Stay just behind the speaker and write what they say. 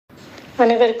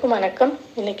அனைவருக்கும் வணக்கம்.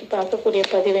 இன்னைக்கு பார்க்கக்கூடிய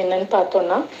பதிவு என்னன்னு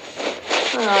பார்த்தோம்னா,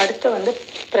 அடுத்து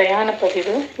பிரயாண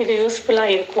பதிவு. இது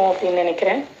யூஸ்ஃபுல்லாக இருக்கும் அப்படின்னு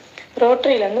நினைக்கிறேன்.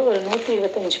 ரோட்டரியிலேருந்து ஒரு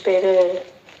 125 பேர்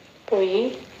போய்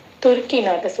துருக்கி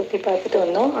நாட்டை சுற்றி பார்த்துட்டு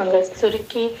வந்தோம். அங்கே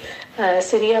துருக்கி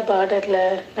சிரியா பார்டரில்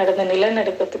நடந்த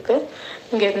நிலநடுக்கத்துக்கு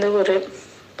இங்கேருந்து ஒரு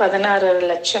 16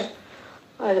 லட்சம்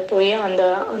அது போய்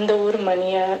அந்த ஊர்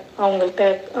மணியை அவங்கள்ட்ட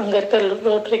அங்கே இருக்க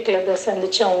ரோட்டரி கிளப்பை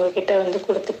சந்தித்து அவங்கக்கிட்ட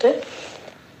கொடுத்துட்டு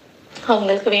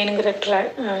அவங்களுக்கு வேணுங்கிற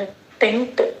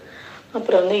டென்ட்டு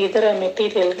அப்புறம் இதர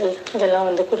மெட்டீரியல்கள் அதெல்லாம்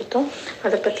கொடுத்தோம்.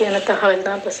 அதை பற்றியான தகவல்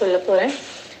தான் இப்போ சொல்ல போகிறேன்.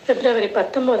 February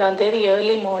 19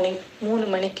 ஏர்லி மார்னிங் 3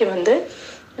 மணிக்கு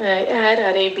ஏர்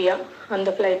அரேபியா அந்த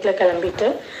ஃப்ளைட்டில் கிளம்பிட்டு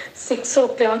 6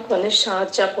 o'clock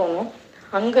ஷார்ஜா போனோம்.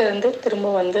 அங்கேருந்து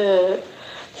திரும்ப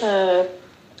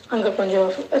அங்கே கொஞ்சம்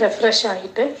ரெஃப்ரெஷ்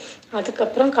ஆகிட்டு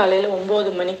அதுக்கப்புறம் காலையில்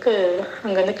 9 மணிக்கு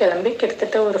அங்கேருந்து கிளம்பி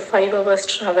கிட்டத்தட்ட ஒரு 5 hours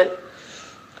ட்ராவல்.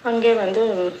 அங்கே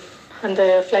அந்த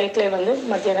ஃப்ளைட்லேயே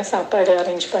மத்தியானம் சாப்பாடு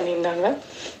அரேஞ்ச் பண்ணியிருந்தாங்க.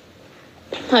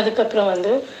 அதுக்கப்புறம்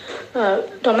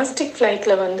டொமஸ்டிக்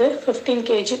ஃப்ளைட்டில் 15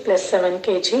 kg + 7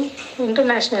 kg,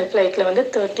 இன்டர்நேஷ்னல் ஃப்ளைட்டில்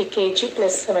 30 kg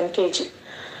 + 7 kg.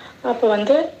 அப்போ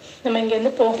நம்ம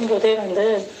இங்கேருந்து போகும்போதே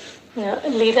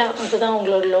லிரா அதுதான்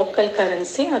அவங்களோட லோக்கல்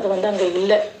கரன்சி, அது அங்கே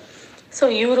இல்லை. ஸோ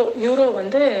யூரோ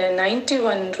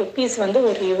 91 rupees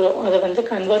ஒரு யூரோ, அதை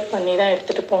கன்வெர்ட் பண்ணி தான்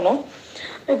எடுத்துகிட்டு போனோம்.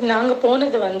 நாங்கள்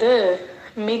போனது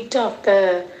mid of the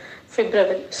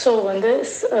February. So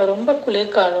ரொம்ப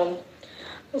குளிர்காலம்.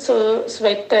 ஸோ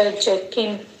ஸ்வெட்டர்,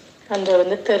 ஜெர்கின்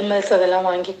அந்த தெர்மல்ஸ் அதெல்லாம்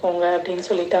வாங்கிக்கோங்க அப்படின்னு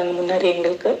சொல்லிட்டாங்க முன்னாடி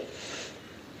எங்களுக்கு.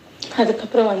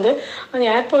 அதுக்கப்புறம் அந்த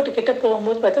ஏர்போர்ட்டுக்கிட்ட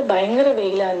போகும்போது பார்த்தா பயங்கர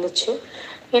வெயிலாக இருந்துச்சு.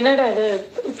 என்னடா அது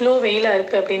இவ்வளோ வெயிலாக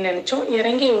இருக்குது அப்படின்னு நினச்சோம்.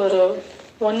 இறங்கி ஒரு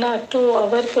 1 or 2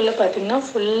 hours பார்த்திங்கன்னா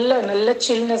ஃபுல்லாக நல்ல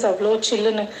சில்னஸ், அவ்வளோ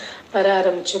சில்லுன்னு வர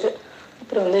ஆரம்பிச்சுது.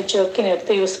 அப்புறம் ஜெர்கின்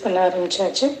எடுத்து யூஸ் பண்ண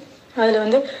ஆரம்பித்தாச்சு.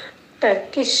 அதில்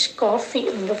டர்க்கிஷ் காஃபி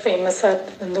ரொம்ப ஃபேமஸாக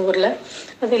இருக்குது அந்த ஊரில்.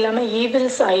 அது இல்லாமல்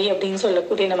ஈவில்ஸ் ஐ அப்படின்னு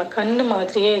சொல்லக்கூடிய நம்ம கண்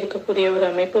மாதிரியே இருக்கக்கூடிய ஒரு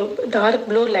அமைப்பு, dark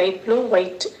blue, light blue,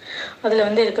 white,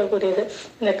 அதில் இருக்கக்கூடியது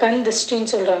இந்த கண்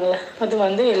திருஷ்டின்னு சொல்கிறாங்களே,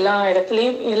 அது எல்லா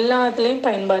இதுலேயும்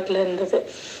பயன்பாட்டில் இருந்தது.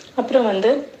 அப்புறம்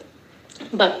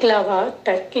பக்லாவா,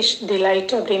 டர்க்கிஷ்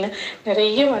டிலைட் அப்படின்னு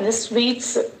நிறைய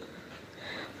ஸ்வீட்ஸு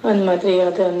அந்த மாதிரி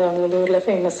அது அவங்க ஊரில்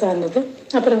ஃபேமஸாக இருந்தது.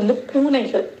 அப்புறம்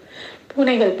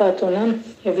பூனைகள் பார்த்தோன்னா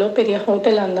எவ்வளோ பெரிய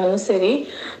ஹோட்டலாக இருந்தாலும் சரி,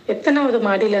 எத்தனாவது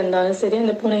மாடியில் இருந்தாலும் சரி,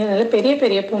 அந்த பூனைகள் நல்ல பெரிய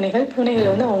பெரிய பூனைகள்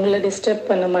அவங்கள டிஸ்டர்ப்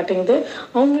பண்ண மாட்டேங்குது,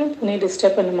 அவங்களும் பூனையை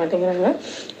டிஸ்டர்ப் பண்ண மாட்டேங்கிறாங்க.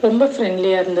 ரொம்ப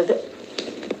ஃப்ரெண்ட்லியாக இருந்தது.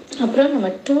 அப்புறம்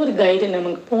நம்ம டூர் கைடு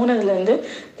நமக்கு போனதுலேருந்து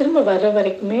திரும்ப வர்ற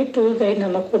வரைக்குமே டூர் கைடு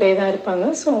நம்ம கூட தான் இருப்பாங்க.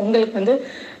 ஸோ அவங்களுக்கு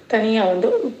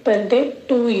தனியாக per day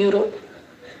 2 euro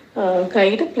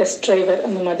guide plus driver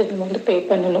அந்த மாதிரி நம்ம பே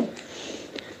பண்ணணும்.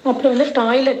 அப்புறம்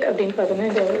டாய்லெட் அப்படின்னு பார்த்தோன்னா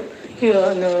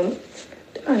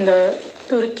அந்த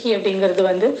துருக்கி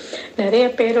அப்படிங்கிறது நிறைய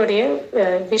பேருடைய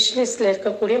விஷ்லிஸ்டில்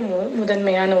இருக்கக்கூடிய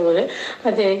முதன்மையான ஊர்.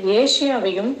 அது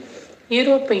ஏஷியாவையும்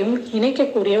யூரோப்பையும்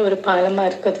இணைக்கக்கூடிய ஒரு பாலமாக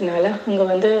இருக்கிறதுனால அங்கே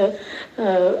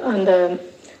அந்த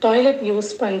டாய்லெட்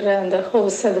யூஸ் பண்ணுற அந்த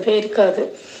ஹவுஸ் அதுவே இருக்காது.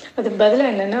 அதுக்கு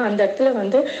பதிலாக என்னென்னா அந்த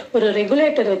இடத்துல ஒரு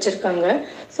ரெகுலேட்டர் வச்சுருக்காங்க.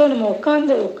 ஸோ நம்ம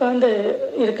உட்காந்து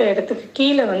இருக்க இடத்துக்கு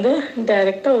கீழே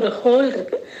டைரெக்டாக ஒரு ஹோல்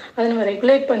இருக்குது. அதை நம்ம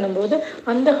ரெகுலேட் பண்ணும்போது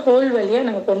அந்த ஹோல் வழியாக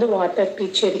நமக்கு வாட்டர்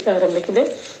பீச் எரிக்க ஆரம்பிக்குது.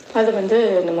 அது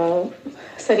நம்ம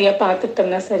சரியாக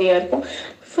பார்த்துக்கிட்டோம்னா சரியாக இருக்கும்.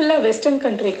 ஃபுல்லாக வெஸ்டர்ன்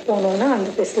கண்ட்ரிக்கு போனோன்னா அந்த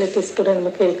ஃபெசிலிட்டிஸ் கூட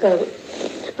நமக்கு இருக்காது.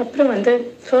 அப்புறம்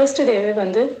ஃபர்ஸ்ட் டேவே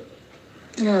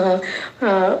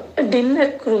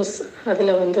டின்னர் க்ரூஸ்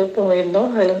அதில் போயிருந்தோம்.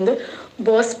 அதில்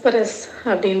போஸ்பரஸ்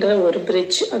அப்படின்ற ஒரு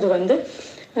பிரிட்ஜ், அது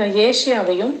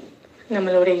ஏஷியாவையும்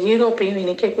நம்மளுடைய யூரோப்பையும்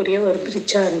இணைக்கக்கூடிய ஒரு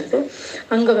பிரிட்ஜாக இருந்தது.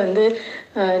 அங்கே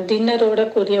டின்னரோட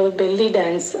கூடிய ஒரு பெல்லி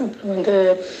டான்ஸ், அப்புறம்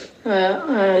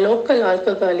லோக்கல்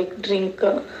ஆல்கஹாலிக் ட்ரிங்க்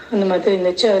அந்த மாதிரி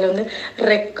இருந்துச்சு. அதில்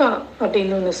ரெக்கா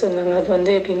அப்படின்னு ஒன்று சொன்னாங்க.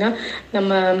 அது எப்படின்னா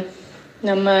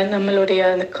நம்மளுடைய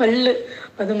அந்த கல்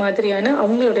அது மாதிரியான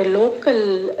அவங்களுடைய லோக்கல்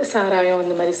சாராயம்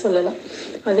அந்த மாதிரி சொல்லலாம்,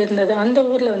 அது இருந்தது. அந்த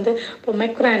ஊரில்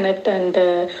பொமெக்ரானட் அண்டு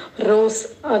ரோஸ்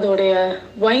அதோடைய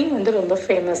வைன் ரொம்ப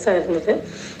ஃபேமஸாக இருந்தது.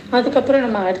 அதுக்கப்புறம்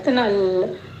நம்ம அடுத்த நாள்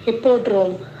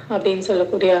ஹிப்போட்ரோம் அப்படின்னு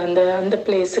சொல்லக்கூடிய அந்த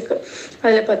பிளேஸுக்கு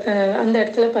அதில் அந்த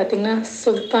இடத்துல பார்த்திங்கன்னா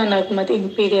சுல்தான் Ahmed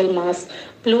imperial mask,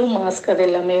 blue mask அது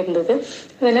எல்லாமே இருந்தது.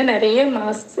 அதில் நிறைய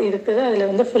மாஸ்க் இருக்குது.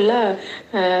 அதில் ஃபுல்லாக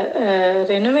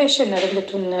ரெனோவேஷன்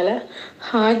நடந்துட்டு இருந்தனால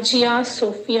ஹாஜியா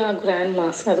சோஃபியா கிராண்ட்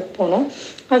மாஸ்க் அதுக்கு போனோம்.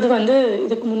 அது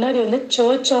இதுக்கு முன்னாடி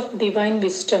சர்ச் ஆஃப் டிவைன்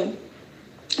விஸ்டம்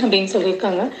அப்படின்னு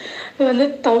சொல்லியிருக்காங்க. இது வந்து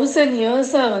 1000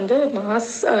 இயர்ஸாக வந்து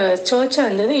சர்ச்சாக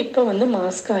இருந்தது, இப்போ வந்து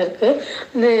மாஸ்காக இருக்குது.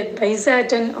 இந்த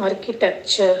பைசாட்டன்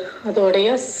ஆர்கிடெக்சர் அதோடைய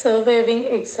சர்வைவிங்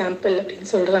எக்ஸாம்பிள்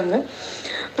அப்படின்னு சொல்கிறாங்க.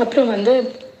 அப்புறம் வந்து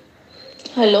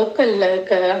லோக்கலில்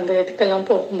இருக்க அந்த இதுக்கெல்லாம்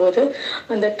போகும்போது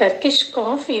அந்த டர்க்கிஷ்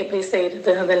காஃபி எப்படி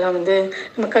செய்கிறது அதெல்லாம் வந்து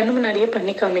நம்ம கண்ணு முன்னாடியே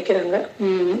பண்ணி காமிக்கிறாங்க.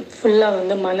 ஃபுல்லாக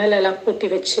வந்து மணலெல்லாம் கூட்டி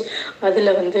வச்சு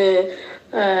அதில் வந்து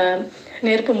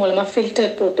நெருப்பு மூலமாக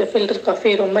ஃபில்டர் போட்டு ஃபில்டர்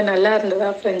காஃபி ரொம்ப நல்லா இருந்ததா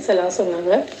ஃப்ரெண்ட்ஸ் எல்லாம்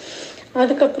சொன்னாங்க.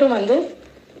 அதுக்கப்புறம் வந்து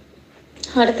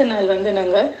அடுத்த நாள் வந்து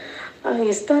நாங்கள்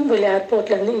இஸ்தான்புல்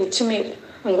ஏர்போர்ட்லேருந்து இஜ்மீர்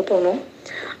அங்கே போனோம்.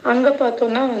 அங்கே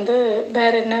பார்த்தோன்னா வந்து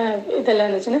வேறு என்ன இதெல்லாம்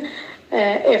இருந்துச்சுன்னா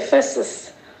எஃப்எஸ்எஸ்,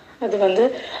 அது வந்து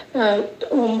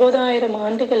 9000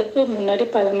 ஆண்டுகளுக்கு முன்னாடி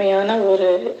பழமையான ஒரு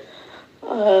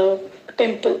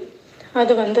டெம்பிள்.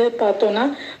 அது வந்து பார்த்தோன்னா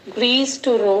கிரீஸ்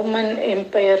டு ரோமன்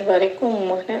எம்பையர் வரைக்கும்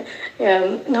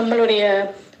நம்மளுடைய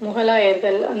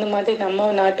முகலாயர்கள் அந்த மாதிரி நம்ம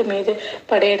நாட்டு மீது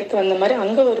படையெடுத்து வந்த மாதிரி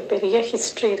அங்கே ஒரு பெரிய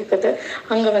ஹிஸ்ட்ரி இருக்குது.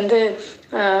 அங்கே வந்து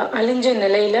அழிஞ்ச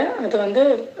நிலையில் அது வந்து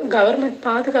கவர்மெண்ட்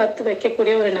பாதுகாத்து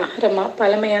வைக்கக்கூடிய ஒரு நகரமாக,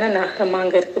 பழமையான நகரமாக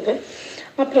அங்கே இருக்குது.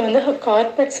 அப்புறம் வந்து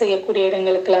கார்பெட் செய்யக்கூடிய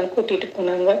இடங்களுக்கெல்லாம் கூட்டிகிட்டு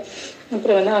போனாங்க.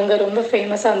 அப்புறம் வந்து அங்கே ரொம்ப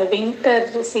ஃபேமஸாக அந்த வின்டர்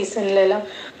சீசன்லலாம்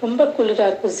ரொம்ப குளிராக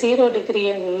இருக்கும், 0 டிகிரி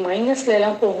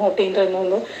மைனஸ்லாம் போகும் அப்படின்றது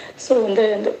வந்து. ஸோ வந்து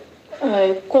அந்த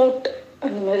கோட்,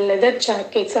 அந்த மாதிரி லெதர்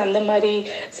ஜாக்கெட்ஸ் அந்த மாதிரி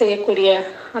செய்யக்கூடிய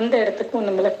அந்த இடத்துக்கும்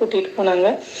நம்மளை கூட்டிகிட்டு போனாங்க.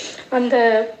 அந்த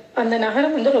அந்த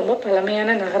நகரம் வந்து ரொம்ப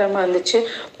பழமையான நகரமாக இருந்துச்சு.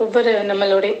 ஒவ்வொரு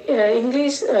நம்மளுடைய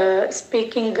இங்கிலீஷ்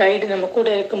ஸ்பீக்கிங் கைடு நம்ம கூட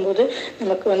இருக்கும்போது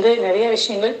நமக்கு வந்து நிறைய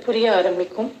விஷயங்கள் புரிய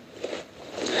ஆரம்பிக்கும்.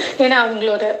 ஏன்னா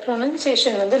அவங்களோட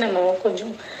ப்ரொனன்சியேஷன் வந்து நம்ம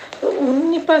கொஞ்சம்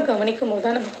உன்னிப்பாக கவனிக்கும் போது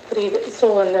தான் நமக்கு புரியுது. ஸோ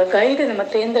அந்த கைடு நம்ம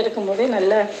தேர்ந்தெடுக்கும் போதே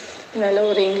நல்ல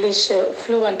ஒரு இங்கிலீஷ்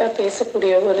ஃப்ளூவெண்ட்டாக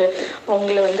பேசக்கூடிய ஒரு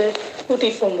அவங்கள வந்து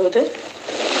கூட்டிகிட்டு போகும்போது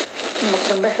நமக்கு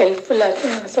ரொம்ப ஹெல்ப்ஃபுல்லாக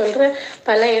இருக்குது. நான் சொல்கிற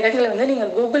பல இடங்களை வந்து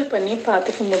நீங்கள் கூகுள் பண்ணி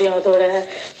பார்த்துக்க முடியும், அதோட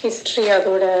ஹிஸ்ட்ரி,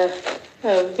 அதோட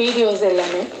வீடியோஸ்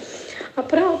எல்லாமே.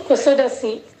 அப்புறம்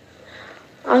கொசடாசி,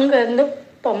 அங்கேருந்து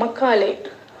பமக்காலே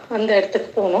அந்த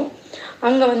இடத்துக்கு போனோம்.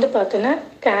 அங்கே வந்து பார்த்தோன்னா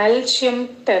கால்சியம்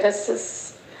டெரசஸ்,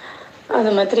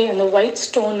 அந்த மாதிரி அந்த ஒயிட்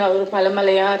ஸ்டோன் ஒரு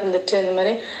மலைமலையாக இருந்துட்டு, அந்த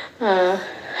மாதிரி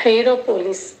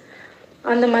ஹைரோபோலிஸ்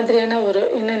அந்த மாதிரியான ஒரு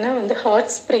என்னென்னா வந்து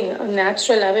ஹாட் ஸ்ப்ரிங்,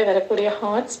 நேச்சுரலாகவே வரக்கூடிய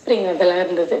ஹாட் ஸ்ப்ரிங் அதெல்லாம்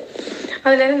இருந்தது.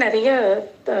 அதில் நிறைய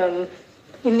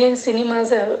இந்தியன்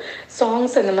சினிமாஸ்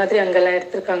சாங்ஸ் அந்த மாதிரி அங்கெல்லாம்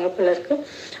எடுத்திருக்காங்க போல இருக்கு.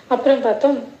 அப்புறம்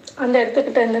பார்த்தோம் அந்த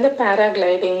இடத்துக்கிட்ட இருந்தது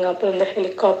பேராகிளைடிங், அப்புறம் இந்த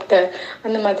ஹெலிகாப்டர்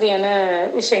அந்த மாதிரியான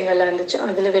விஷயங்கள்லாம் இருந்துச்சு.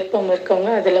 அதில் விருப்பம்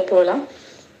இருக்கவங்க அதில் போகலாம்.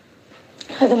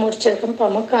 அது முடிச்சதுக்கும்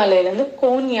பமக்காலையிலேருந்து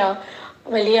கோன்யா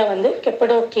வழியாக வந்து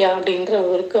கெப்படோக்கியா அப்படின்ற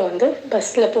ஊருக்கு வந்து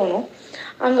பஸ்ஸில் போனோம்.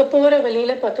 அங்கே போகிற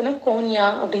வழியில் பார்த்தோன்னா கோன்யா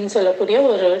அப்படின்னு சொல்லக்கூடிய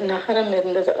ஒரு நகரம்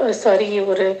இருந்தது,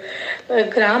 ஒரு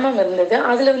கிராமம் இருந்தது.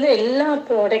 அதில் வந்து எல்லா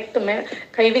ப்ராடக்ட்டுமே,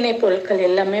 கைவினை பொருட்கள்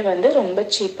எல்லாமே வந்து ரொம்ப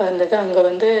சீப்பாக இருந்தது. அங்கே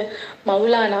வந்து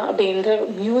மௌலானா அப்படின்ற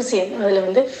மியூசியம், அதில்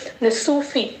வந்து இந்த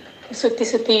சூஃபி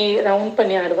சுற்றி ரவுண்ட்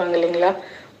பண்ணி ஆடுவாங்க இல்லைங்களா,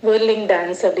 விர்லிங்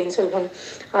டான்ஸ் அப்படின்னு சொல்லுவாங்க,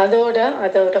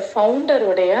 அதோட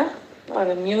ஃபவுண்டருடைய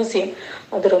அந்த மியூசியம்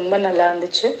அது ரொம்ப நல்லா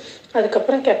இருந்துச்சு.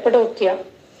 அதுக்கப்புறம்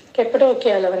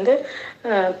கெப்படோக்கியாவில் வந்து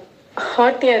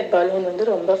ஹாட் ஏர் பலூன் வந்து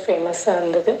ரொம்ப ஃபேமஸாக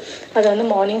இருந்தது. அது வந்து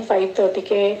மார்னிங்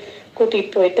 5:30க்கே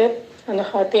கூட்டிகிட்டு போயிட்டு அந்த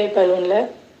ஹாட் ஏர் பலூனில்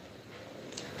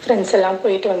ஃப்ரெண்ட்ஸ் எல்லாம்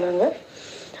போயிட்டு வந்தாங்க.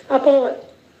 அப்போது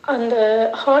அந்த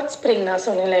ஹாட் ஸ்ப்ரிங் நான்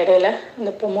சொன்னேன் இடையில,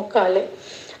 அந்த பொமுக்கால்,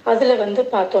 அதில் வந்து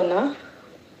பார்த்தோன்னா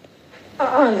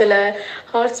அதில்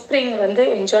ஹாட் ஸ்ப்ரிங் வந்து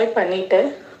என்ஜாய் பண்ணிவிட்டு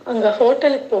அங்கே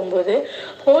ஹோட்டலுக்கு போகும்போது,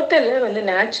 ஹோட்டலில் வந்து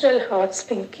நேச்சுரல் ஹாட்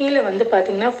ஸ்ப்ரிங் கீழே வந்து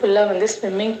பார்த்திங்கன்னா ஃபுல்லாக வந்து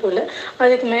ஸ்விம்மிங் பூலு,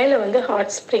 அதுக்கு மேலே வந்து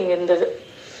ஹாட் ஸ்ப்ரிங் இருந்தது.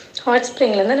 ஹாட்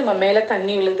ஸ்ப்ரிங்லேருந்து நம்ம மேலே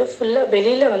தண்ணி விழுது, ஃபுல்லாக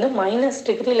வெளியில் வந்து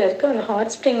 -டிகிரியில் இருக்குது. அந்த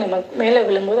ஹாட் ஸ்ப்ரிங் நம்ம மேலே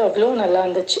விழும்போது அவ்வளோ நல்லா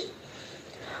இருந்துச்சு.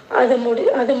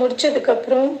 அது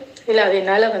முடித்ததுக்கப்புறம் இல்லை, அது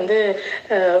என்னால் வந்து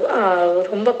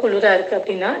ரொம்ப குளிராக இருக்குது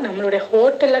அப்படின்னா நம்மளுடைய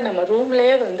ஹோட்டலில் நம்ம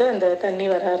ரூம்லேயே வந்து அந்த தண்ணி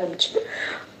வர ஆரம்பிச்சுது,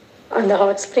 அந்த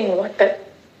ஹாட் ஸ்ப்ரிங் வாட்டர்.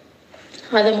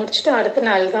 அதை முடிச்சுட்டு அடுத்த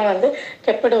நாள் தான் வந்து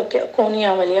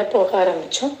கோனியா வழியாக போக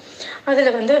ஆரம்பித்தோம்.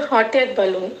 அதில் வந்து ஹாட் ஏர்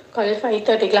பலூன் காலையில்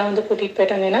 5:30க்கெலாம் வந்து கூட்டிகிட்டு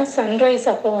போயிட்டாங்க. ஏன்னா சன்ரைஸ்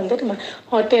அப்போ வந்து நம்ம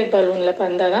ஹாட் ஏர் பலூனில்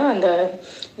வந்தால் தான் அந்த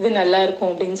இது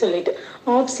நல்லாயிருக்கும் அப்படின்னு சொல்லிட்டு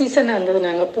ஆஃப் சீசனாக இருந்தது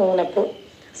நாங்கள் போனப்போ.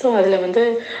 ஸோ அதில் வந்து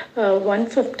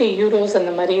 150 யூரோஸ்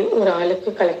அந்த மாதிரி ஒரு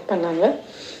ஆளுக்கு கலெக்ட் பண்ணாங்க.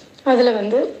 அதில்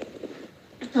வந்து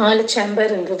 4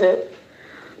 சேம்பர் இருந்தது.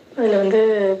 அதில் வந்து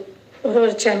ஒரு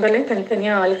சேம்பர்லேயும்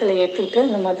தனித்தனியாக ஆளுகளை ஏற்றிட்டு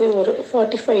அந்த மாதிரி ஒரு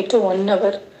 45 to 1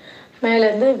 hour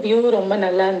மேலேருந்து வியூ ரொம்ப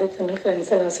நல்லா இருந்ததுன்னு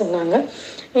ஃப்ரெண்ட்ஸ் எல்லாம் சொன்னாங்க.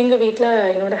 எங்கள் வீட்டில்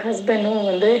என்னோடய ஹஸ்பண்டும்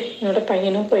வந்து என்னோடய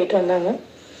பையனும் போயிட்டு வந்தாங்க.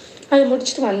 அது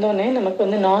முடிச்சுட்டு வந்தோடனே நமக்கு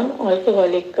வந்து நான்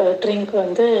ஆல்கஹாலிக் ட்ரிங்க்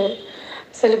வந்து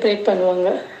செலிப்ரேட் பண்ணுவாங்க,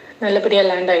 நல்லபடியாக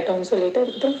லேண்ட் ஆகிட்டோம்னு சொல்லிட்டு.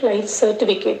 அதுக்கப்புறம் ஃப்ளைட்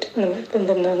சர்டிஃபிகேட் அந்த மாதிரி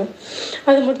தந்திருந்தாங்க.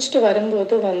 அது முடிச்சுட்டு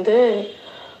வரும்போது வந்து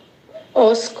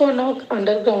ஓஸ்கோனாக்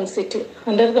அண்டர் கிரவுண்ட் சிட்டி,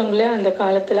 அண்டர் கிரவுண்டில் அந்த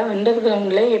காலத்தில் அண்டர்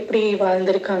கிரவுண்டில் எப்படி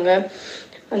வாழ்ந்திருக்காங்க,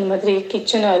 அந்த மாதிரி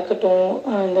கிச்சனாக இருக்கட்டும்,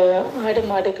 அந்த ஆடு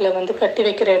மாடுகளை வந்து கட்டி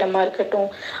வைக்கிற இடமா இருக்கட்டும்,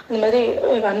 அந்த மாதிரி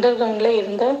அண்டர் கிரவுண்டில்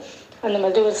இருந்த அந்த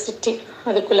மாதிரி ஒரு சிட்டி,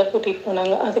 அதுக்குள்ளே கூட்டிகிட்டு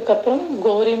போனாங்க. அதுக்கப்புறம்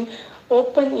கோரிம்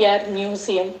ஓப்பன் ஏர்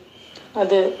மியூசியம்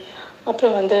அது,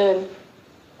 அப்புறம் வந்து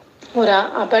ஒரு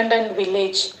அபண்டன்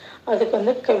வில்லேஜ், அதுக்கு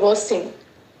வந்து கெவோசின்,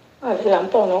 அதெல்லாம்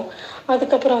போனோம்.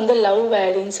 அதுக்கப்புறம் வந்து லவ்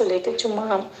வேலின்னு சொல்லிட்டு சும்மா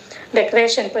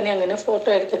டெக்கரேஷன் பண்ணி அங்கே ஃபோட்டோ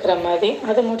எடுத்துக்கிற மாதிரி.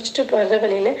 அதை முடிச்சுட்டு வர்ற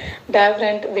வழியில்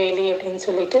டேவ்ரண்ட் வேலி அப்படின்னு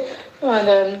சொல்லிட்டு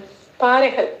அந்த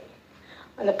பாறைகள்,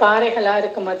 அந்த பாறைகளாக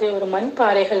இருக்க மாதிரி ஒரு மண்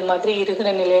பாறைகள் மாதிரி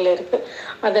இருக்கிற நிலையில் இருக்குது,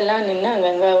 அதெல்லாம் நின்று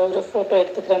அங்கங்கே ஒரு ஃபோட்டோ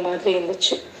எடுத்துக்கிற மாதிரி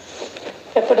இருந்துச்சு.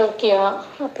 கெப்படோக்கியா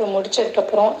அப்புறம்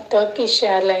முடிச்சதுக்கப்புறம் டர்க்கிஷ்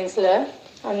ஏர்லைன்ஸில்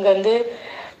அங்கேருந்து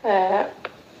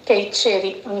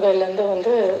கெய்ச்சேரி, அங்கேருந்து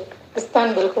வந்து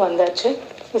இஸ்தான்புலுக்கு வந்தாச்சு.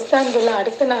 இஸ்தான்புலில்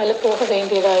அடுத்த நாள் போக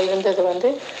வேண்டியதாக இருந்தது வந்து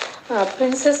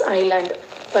பிரின்சஸ் ஐலாண்ட்.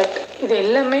 பட் இது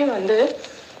எல்லாமே வந்து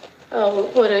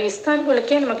ஒரு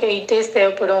இஸ்தான்புலுக்கே நமக்கு 8 days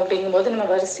தேவைப்படும். அப்படிங்கும்போது நம்ம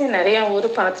வரிசையாக நிறையா ஊர்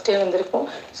பார்த்துட்டே வந்திருக்கோம்.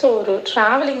 ஸோ ஒரு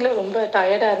ட்ராவலிங்கில் ரொம்ப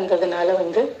டயர்டாக இருந்ததுனால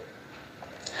வந்து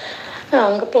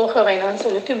அங்கே போக வேணாம்னு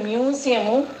சொல்லிட்டு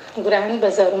மியூசியமும் கிராண்ட்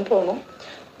பஜாரும் போனோம்.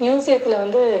 மியூசியத்தில்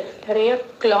வந்து நிறைய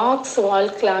கிளாக்ஸ், வால்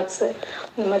கிளாக்ஸு,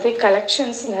 இந்த மாதிரி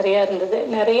கலெக்ஷன்ஸ் நிறையா இருந்தது.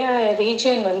 நிறையா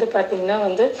ரீஜியன் வந்து பார்த்திங்கன்னா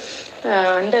வந்து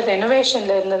அண்டர்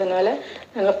ரெனோவேஷனில் இருந்ததுனால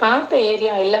நாங்கள் பார்த்த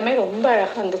ஏரியா எல்லாமே ரொம்ப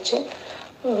அழகாக இருந்துச்சு.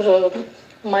 ஒரு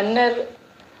மன்னர்,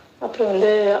 அப்புறம்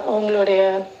வந்து அவங்களுடைய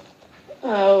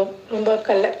ரொம்ப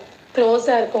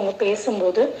க்ளோஸாக இருக்கவங்க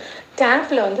பேசும்போது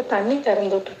டேப்பில் வந்து தண்ணி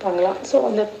திறந்து விட்டுருப்பாங்களாம். ஸோ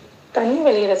அந்த தண்ணி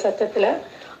வெளியிற சத்தத்தில்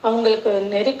அவங்களுக்கு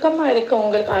நெருக்கமாக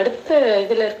இருக்கவங்களுக்கு, அடுத்த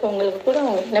இதில் இருக்கவங்களுக்கு கூட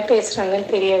அவங்க என்ன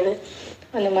பேசுகிறாங்கன்னு தெரியாது.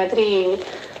 அந்த மாதிரி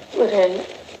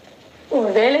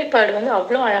ஒரு வேலைப்பாடு வந்து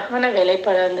அவ்வளோ அழகான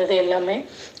வேலைப்பாடாக இருந்தது எல்லாமே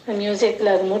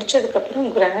மியூசியத்தில். அது முடித்ததுக்கப்புறம்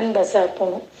கிராண்ட் பஸார்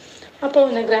போனோம். அப்போது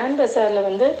அந்த கிராண்ட் பஸாரில்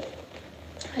வந்து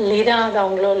லிரா, அது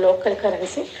அவங்களோட லோக்கல்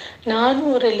கரன்சி.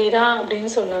 400 லிரா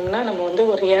அப்படின்னு சொன்னாங்கன்னா நம்ம வந்து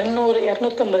ஒரு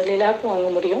 200-250 லிராக்கு வாங்க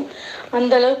முடியும்.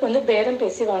 அந்த அளவுக்கு வந்து பேரம்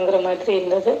பேசி வாங்குற மாதிரி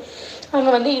இருந்தது.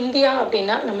 அங்கே வந்து இந்தியா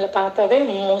அப்படின்னா நம்மளை பார்த்தாவே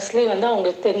மோஸ்ட்லி வந்து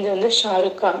அவங்களுக்கு தெரிஞ்சு வந்து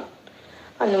ஷாருக் கான்,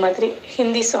 அந்த மாதிரி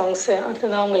ஹிந்தி சாங்ஸு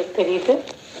அதுதான் அவங்களுக்கு தெரியுது.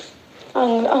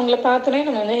 அவங்கள பார்த்தோன்னே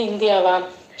நம்ம வந்து இந்தியாவா,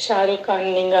 ஷாருக் கான்,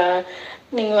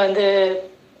 நீங்கள் வந்து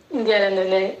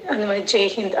இந்தியாவிலேருந்து அந்த மாதிரி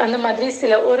ஜெய்ஹிந்த், அந்த மாதிரி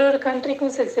சில ஒரு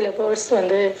கண்ட்ரிக்கும் சில வேர்ட்ஸ்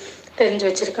வந்து தெரிஞ்சு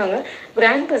வச்சுருக்காங்க.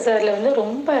 கிராண்ட் பஸாரில் வந்து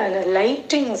ரொம்ப அந்த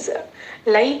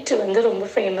லைட்டு வந்து ரொம்ப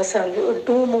ஃபேமஸாக இருந்தது. ஒரு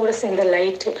டூமோடு சேர்ந்த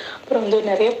லைட்டு, அப்புறம் வந்து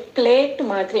நிறைய பிளேட்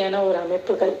மாதிரியான ஒரு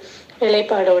அமைப்புகள்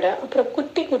வேலைப்பாடோட, அப்புறம்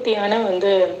குட்டி குட்டியான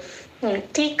வந்து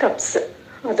டீ கப்ஸ்,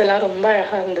 அதெல்லாம் ரொம்ப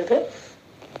அழகாக இருந்தது.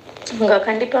 அங்கே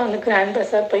கண்டிப்பாக வந்து கிராண்ட்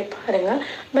பஸார் போய் பாருங்கள்.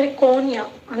 அது மாதிரி கோனியா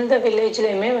அந்த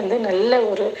வில்லேஜ்லேயுமே வந்து நல்ல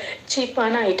ஒரு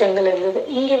சீப்பான ஐட்டங்கள் இருந்தது.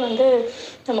 இங்கே வந்து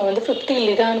நம்ம வந்து 50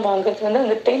 லிரான்னு வாங்குறது வந்து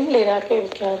அங்கே 10 லிராக்கே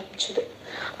விற்க ஆரம்பிச்சிது.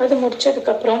 அது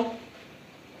முடித்ததுக்கப்புறம்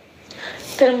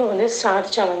திரும்ப வந்து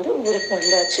ஷார்ஜா வந்து ஊருக்கு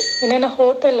வந்தாச்சு. என்னென்ன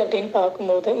ஹோட்டல் அப்படின்னு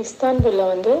பார்க்கும்போது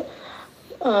இஸ்தான்புலில் வந்து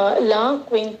லா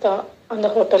குவிந்தா அந்த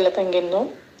ஹோட்டலில்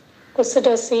தங்கியிருந்தோம்.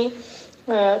 குசுடசி,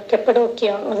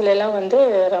 கெப்படோக்கியா அதுலெல்லாம் வந்து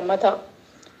ரமதா,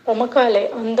 பொமக்காலே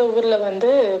அந்த ஊரில் வந்து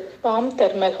பாம்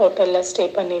தெர்மல் ஹோட்டலில் ஸ்டே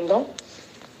பண்ணியிருந்தோம்.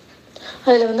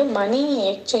 அதில் வந்து மணி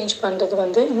எக்ஸ்சேஞ்ச் பண்ணுறது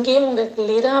வந்து இங்கேயும் உங்களுக்கு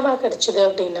லிராவாக கிடச்சிது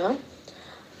அப்படின்னா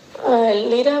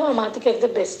லிராவாக மாற்றிக்கிறது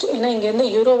பெஸ்ட். ஏன்னா இங்கேருந்து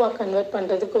யூரோவாக கன்வெர்ட்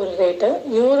பண்ணுறதுக்கு ஒரு ரேட்டு,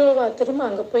 யூரோவாக திரும்ப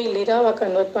அங்கே போய் லிராவாக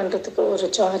கன்வெர்ட் பண்ணுறதுக்கு ஒரு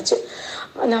சார்ஜ்.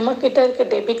 நம்மக்கிட்ட இருக்க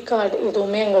டெபிட் கார்டு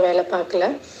எதுவுமே அங்கே வேலை பார்க்கல.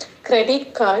 Credit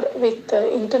card with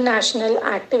international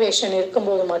activation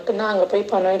இருக்கும்போது மட்டும்தான் அங்கே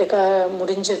போய் பணம் எடுக்க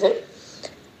முடிஞ்சுது.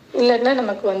 இல்லைன்னா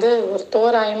நமக்கு வந்து ஒரு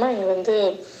தோராயமாக இங்கே வந்து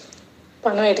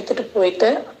பணம் எடுத்துகிட்டு போயிட்டு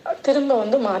திரும்ப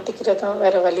வந்து மாற்றிக்கிறது தான்,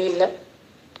 வேறு வழி இல்லை.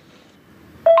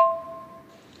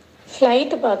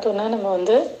 ஃப்ளைட்டு பார்த்தோன்னா நம்ம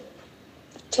வந்து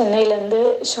சென்னையிலேருந்து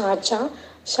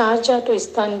ஷார்ஜா டு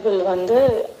இஸ்தான்புல் வந்து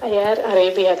ஏர்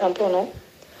அரேபியா தான் போனோம்.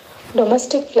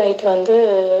 டொமஸ்டிக் ஃப்ளைட் வந்து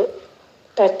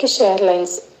Turkish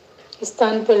airlines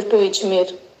Istanbul to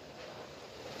Izmir,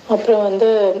 அப்புறம் வந்து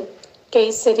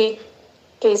கேசரி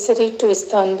டு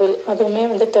இஸ்தான்புல், அதுவுமே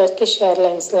வந்து டர்க்கிஷ்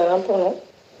ஏர்லைன்ஸில் தான் போனோம்.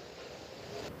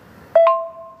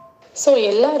 ஸோ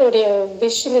எல்லாருடைய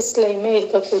விஷ் லிஸ்ட்லையுமே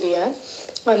இருக்கக்கூடிய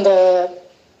அந்த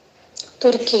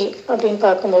துருக்கி அப்படின்னு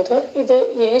பார்க்கும்போது இது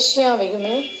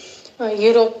ஏஷியாவையுமே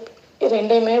யூரோப்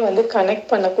ரெண்டையுமே வந்து கனெக்ட்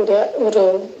பண்ணக்கூடிய ஒரு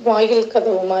வாயில்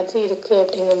கதவு மாதிரி இருக்குது.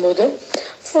 அப்படிங்கும்போது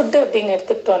ஃபுட்டு அப்படின்னு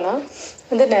எடுத்துக்கிட்டோன்னா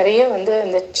வந்து நிறைய வந்து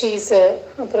இந்த சீஸு,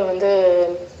 அப்புறம் வந்து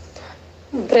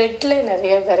ப்ரெட்டில்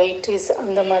நிறைய வெரைட்டிஸ்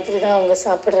அந்த மாதிரி தான் அவங்க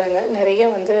சாப்பிட்றாங்க. நிறைய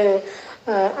வந்து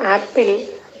ஆப்பிள்,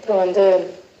 அப்புறம் வந்து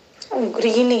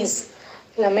க்ரீனீஸ்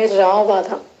எல்லாமே ராவாக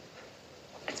தான்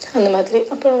அந்த மாதிரி.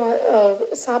 அப்புறம்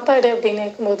சாப்பாடு அப்படின்னு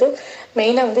இருக்கும்போது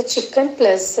மெயினாக வந்து சிக்கன்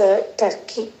ப்ளஸ்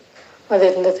டர்க்கி அது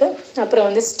இருந்தது. அப்புறம்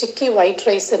வந்து ஸ்டிக்கி ஒயிட்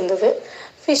ரைஸ் இருந்தது.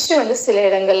 ஃபிஷ்ஷு வந்து சில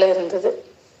இடங்களில் இருந்தது,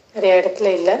 நிறைய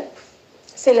இடத்துல இல்லை,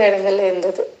 சில இடங்கள்ல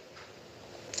இருந்தது.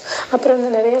 அப்புறம்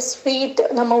வந்து நிறைய ஸ்வீட்,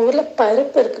 நம்ம ஊரில்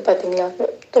பருப்பு இருக்குது பார்த்தீங்களா,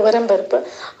 துவரம் பருப்பு,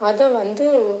 அதை வந்து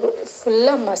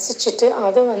ஃபுல்லாக மசிச்சுட்டு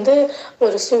அதை வந்து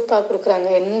ஒரு சூப்பாக கொடுக்குறாங்க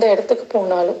எந்த இடத்துக்கு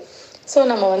போனாலும். ஸோ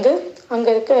நம்ம வந்து அங்கே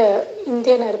இருக்க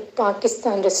இந்தியன்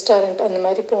பாகிஸ்தான் ரெஸ்டாரண்ட் அந்த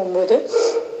மாதிரி போகும்போது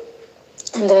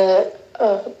அந்த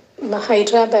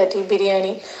ஹைட்ராபாடி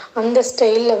பிரியாணி அந்த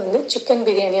ஸ்டைலில் வந்து சிக்கன்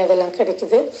பிரியாணி அதெல்லாம்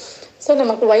கிடைக்குது. ஸோ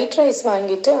நமக்கு ஒயிட் ரைஸ்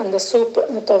வாங்கிட்டு அந்த சூப்பு,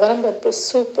 அந்த துவரம்பருப்பு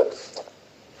சூப்பு,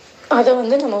 அதை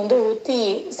வந்து நம்ம வந்து ஊற்றி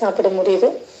சாப்பிட முடியுது.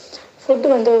 ஃபுட்டு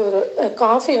வந்து ஒரு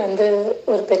காஃபி வந்து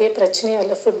ஒரு பெரிய பிரச்சனையாக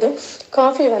இல்லை. ஃபுட்டு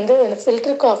காஃபி வந்து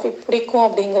ஃபில்டர் காஃபி பிடிக்கும்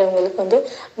அப்படிங்கிறவங்களுக்கு வந்து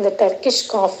அந்த டர்க்கிஷ்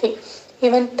காஃபி,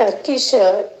 ஈவன் டர்க்கிஷ்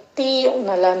டீயும்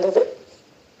நல்லா இருந்தது.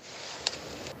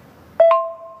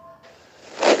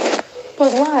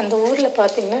 பொதுவாக அந்த ஊரில்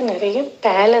பார்த்திங்கன்னா நிறைய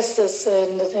பேலஸஸ்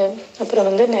இருந்தது. அப்புறம்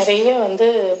வந்து நிறைய வந்து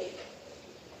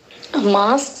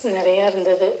மாஸ்க் நிறையா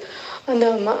இருந்தது. அந்த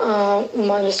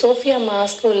சோஃபியா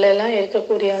மாஸ்க் உள்ளெல்லாம்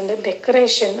இருக்கக்கூடிய அந்த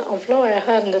டெக்கரேஷன் அவ்வளோ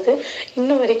அழகாக இருந்தது.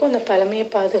 இன்னும் வரைக்கும் அந்த பழமையை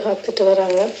பாதுகாத்துட்டு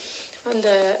வராங்க. அந்த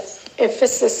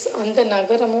எஃப்எஸ்எஸ் அந்த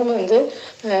நகரமும் வந்து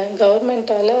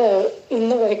கவர்மெண்ட்டால்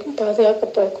இன்னும் வரைக்கும்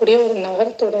பாதுகாக்கப்படக்கூடிய ஒரு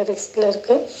நகரத்தோட லிஸ்ட்டில்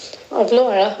இருக்குது. அவ்வளோ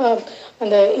அழகாக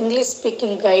அந்த இங்கிலீஷ்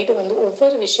ஸ்பீக்கிங் கைடு வந்து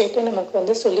ஒவ்வொரு விஷயத்தையும் நமக்கு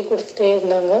வந்து சொல்லி கொடுத்துட்டே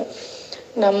இருந்தாங்க.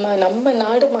 நம்ம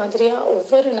நாடு மாதிரியாக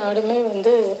ஒவ்வொரு நாடுமே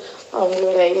வந்து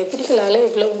அவங்களோட எதிரிகளால்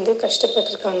இவ்வளோ வந்து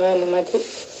கஷ்டப்பட்டிருக்காங்க அந்த மாதிரி.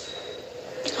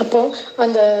 அப்போது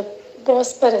அந்த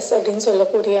பாஸ்பரஸ் அப்படின்னு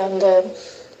சொல்லக்கூடிய அந்த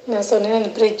நான் சொன்னேன் அந்த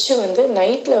பிரிட்ஜு வந்து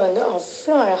நைட்டில் வந்து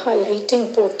அவ்வளோ அழகாக லைட்டிங்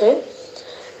போட்டு,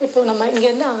 இப்போது நம்ம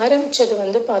இங்கேருந்து ஆரம்பித்தது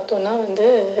வந்து பார்த்தோன்னா வந்து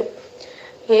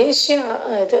ஏஷியா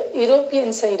இது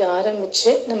யூரோப்பியன் சைடு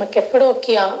ஆரம்பித்து நம்ம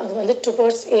கெப்படோக்கியா அது வந்து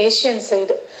டுவர்ட்ஸ் ஏஷியன்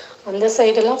சைடு அந்த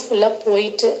சைடெல்லாம் ஃபுல்லாக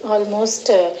போயிட்டு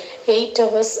ஆல்மோஸ்ட் 8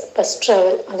 hours பஸ்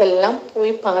ட்ராவல் அதெல்லாம்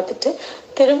போய் பார்த்துட்டு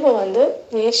திரும்ப வந்து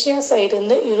ஏஷியா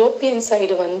சைடுலேருந்து யூரோப்பியன்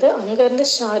சைடு வந்து அங்கேருந்து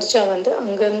ஷார்ஜா வந்து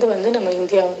அங்கேருந்து வந்து நம்ம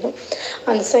இந்தியா வந்தோம்.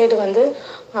 அந்த சைடு வந்து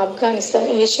ஆப்கானிஸ்தான்,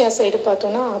 ஏஷியா சைடு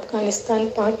பார்த்தோன்னா ஆப்கானிஸ்தான்,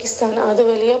 பாகிஸ்தான் அது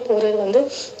வழியாக போகிறது வந்து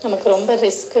நமக்கு ரொம்ப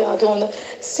ரிஸ்க்கு. அதுவும் வந்து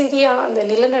சிரியா அந்த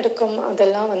நிலநடுக்கம்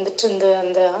அதெல்லாம் வந்துட்டு இருந்து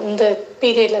அந்த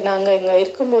பீரியடில் நாங்கள் இங்கே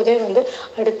இருக்கும்போதே வந்து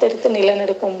அடுத்தடுத்து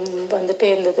நிலநடுக்கம் வந்துட்டே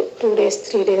இருந்தது 2 days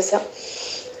 3 days.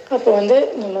 அப்போ வந்து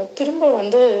நம்ம திரும்ப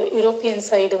வந்து யூரோப்பியன்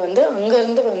சைடு வந்து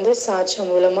அங்கேருந்து வந்து ஷார்ஜா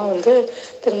மூலமாக வந்து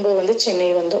திரும்ப வந்து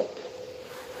சென்னை வந்தோம்.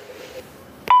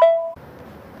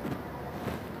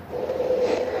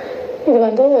 இது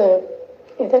வந்து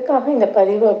எதற்காக இந்த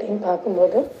பதிவு அப்படின்னு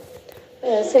பார்க்கும்போது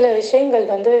சில விஷயங்கள்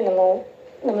வந்து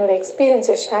நம்மளோட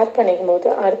எக்ஸ்பீரியன்ஸை ஷேர் பண்ணிக்கும் போது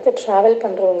அடுத்து ட்ராவல்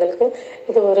பண்ணுறவங்களுக்கு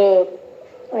இது ஒரு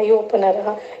ஐ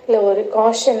ஓப்பனராக இல்லை ஒரு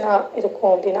காஷனாக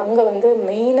இருக்கும் அப்படின்னு. அங்கே வந்து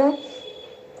மெயினாக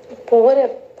போகிற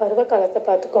பருவ காலத்தை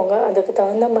பார்த்துக்கோங்க, அதுக்கு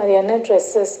தகுந்த மாதிரியான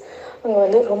ட்ரெஸ்ஸஸ், அங்கே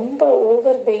வந்து ரொம்ப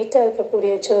ஓவர் வெயிட்டாக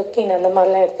இருக்கக்கூடிய ஜர்க்கின் அந்த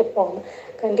மாதிரிலாம் எடுத்துகிட்டு போகணும்.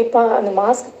 கண்டிப்பாக அந்த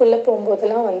மாஸ்க்குள்ளே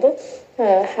போகும்போதெல்லாம் வந்து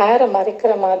ஹேரை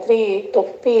மறைக்கிற மாதிரி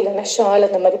தொப்பி இல்லைன்னா ஷால்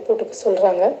அந்த மாதிரி போட்டுக்க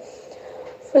சொல்கிறாங்க.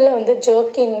 ஃபுல்லாக வந்து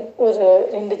ஜர்க்கின் ஒரு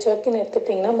 2 ஜர்க்கின்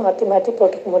எடுத்துட்டிங்கன்னா மாற்றி மாற்றி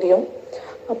போட்டுக்க முடியும்.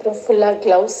 அப்புறம் ஃபுல்லாக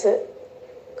க்ளவுஸு,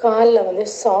 காலில் வந்து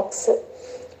சாக்ஸு,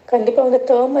 கண்டிப்பாக வந்து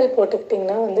தேர்மல்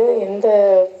போட்டுக்கிட்டிங்கன்னா வந்து எந்த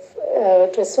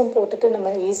ட்ரெஸ்ஸும் போட்டுட்டு நம்ம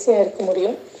ஈஸியாக இருக்க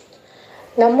முடியும்.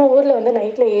 நம்ம ஊரில் வந்து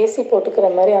நைட்டில் ஏசி போட்டுக்கிற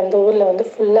மாதிரி அந்த ஊரில் வந்து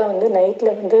ஃபுல்லாக வந்து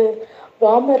நைட்டில் வந்து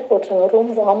வார்மர் போட்டுறாங்க,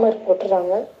 ரூம் வார்மர்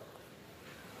போட்டுறாங்க.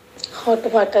 ஹாட்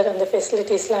வாட்டர் அந்த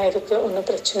ஃபெசிலிட்டிஸ்லாம் இருக்குது, ஒன்றும்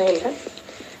பிரச்சனை இல்லை.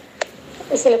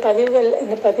 சில பதிவுகள்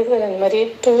இந்த அந்த மாதிரி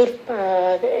டூர்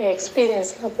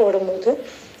எக்ஸ்பீரியன்ஸ்லாம் போடும்போது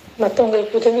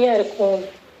மற்றவங்களுக்கு உதவியாக இருக்கும்,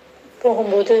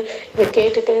 போகும்போது இதை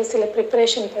கேட்டுட்டு சில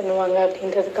ப்ரிப்பரேஷன் பண்ணுவாங்க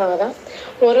அப்படின்றதுக்காக தான்.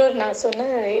 நான் சொன்ன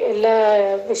எல்லா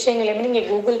விஷயங்களையுமே நீங்கள்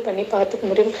கூகுள் பண்ணி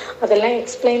பார்த்துக்க முடியும். அதெல்லாம்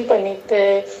எக்ஸ்பிளைன் பண்ணிட்டு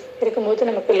இருக்கும்போது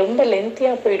நமக்கு ரொம்ப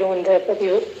லென்த்தியாக போயிடும் இந்த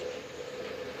பதிவு.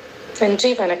 நன்றி,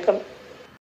 வணக்கம்.